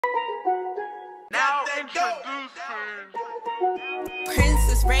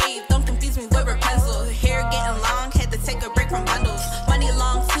Princess Rave, don't confuse me with Rapunzel. Hair getting long, had to take a break from bundles. Money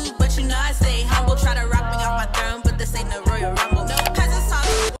long too, but you know I stay humble. Try to rock me off my throne, but this ain't no Royal Rumble.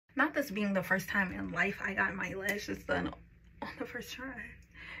 Not this being the first time in life I got my lashes done on the first try.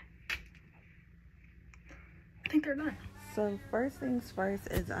 I think they're done. So first things first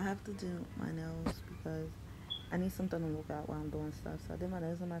is I have to do my nails because I need something to look at while I'm doing stuff. So I did my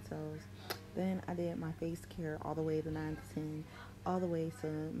nails and my toes. Then I did my face care all the way to 9 to 10. All the way so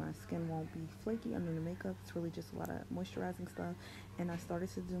my skin won't be flaky under the makeup. It's really just a lot of moisturizing stuff. And I started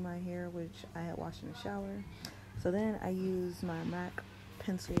to do my hair, which I had washed in the shower. So then I used my MAC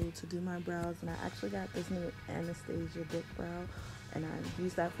pencil to do my brows. And I actually got this new Anastasia Dick brow. And I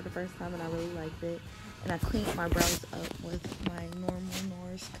used that for the first time and I really liked it. And I cleaned my brows up with my normal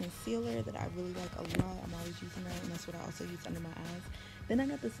NARS concealer that I really like a lot. I'm always using that, and that's what I also use under my eyes. Then I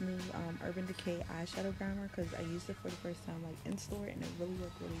got this new Urban Decay eyeshadow primer because I used it for the first time like in store, and it really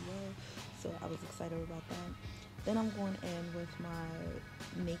worked really well. So I was excited about that. Then I'm going in with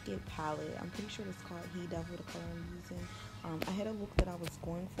my Naked palette. I'm pretty sure it's called He Devil, the color I'm using. I had a look that I was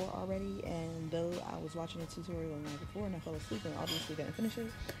going for already, and though I was watching a tutorial the night before and I fell asleep and obviously didn't finish it,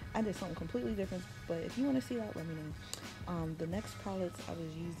 I did something completely different. But if you want to see that, let me know. The next palettes I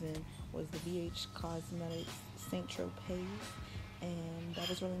was using was the BH Cosmetics Saint Tropez, and that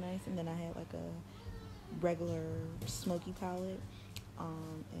was really nice. And then I had like a regular smoky palette.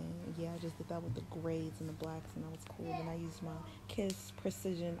 And yeah, I just did that with the grays and the blacks, and that was cool. Then I used my Kiss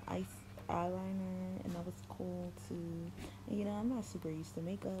Precision Ice eyeliner, and that was cool too. And, you know, I'm not super used to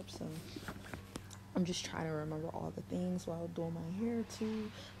makeup, so I'm just trying to remember all the things while doing my hair too.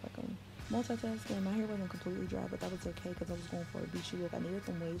 Like I'm multitasking. My hair wasn't completely dry, but that was okay because I was going for a beachy look. I needed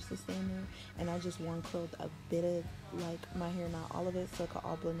some waves to stay in there, and I just one curled a bit of like my hair, not all of it, so it could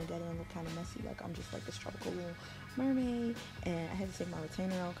all blend together and look kind of messy. Like I'm just like this tropical little mermaid. And I had to take my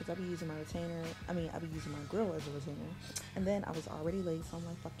retainer out because I be using my retainer. I be using my grill as a retainer. And then I was already late, so I'm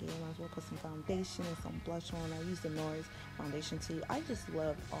like, fuck it, I might as well put some foundation and some blush on. I used the NARS foundation too. I just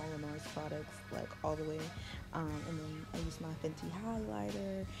love all the NARS products, like all the way. And then I used my Fenty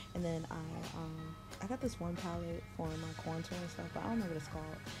highlighter, and then I got this one palette for my contour and stuff, but I don't know what it's called.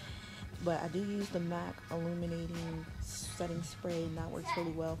 But I do use the MAC Illuminating Setting Spray, and that works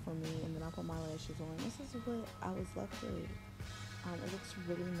really well for me. And then I put my lashes on. This is what I was left with. It looks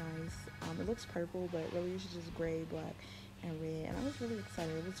really nice. It looks purple, but really it's just gray, black, and red. And I was really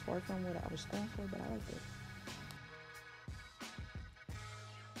excited. It was far from what I was going for, but I liked it.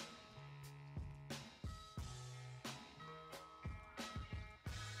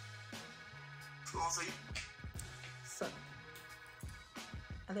 So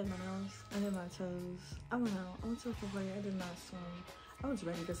I did my nails, I did my toes. I went out, I went to a pool party, I did not swim. I was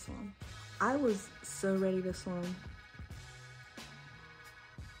ready to swim. I was so ready to swim.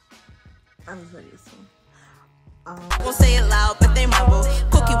 I was ready to swim. I won't say it loud, but they mumble.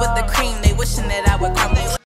 Cookie with the cream, they wishing that I would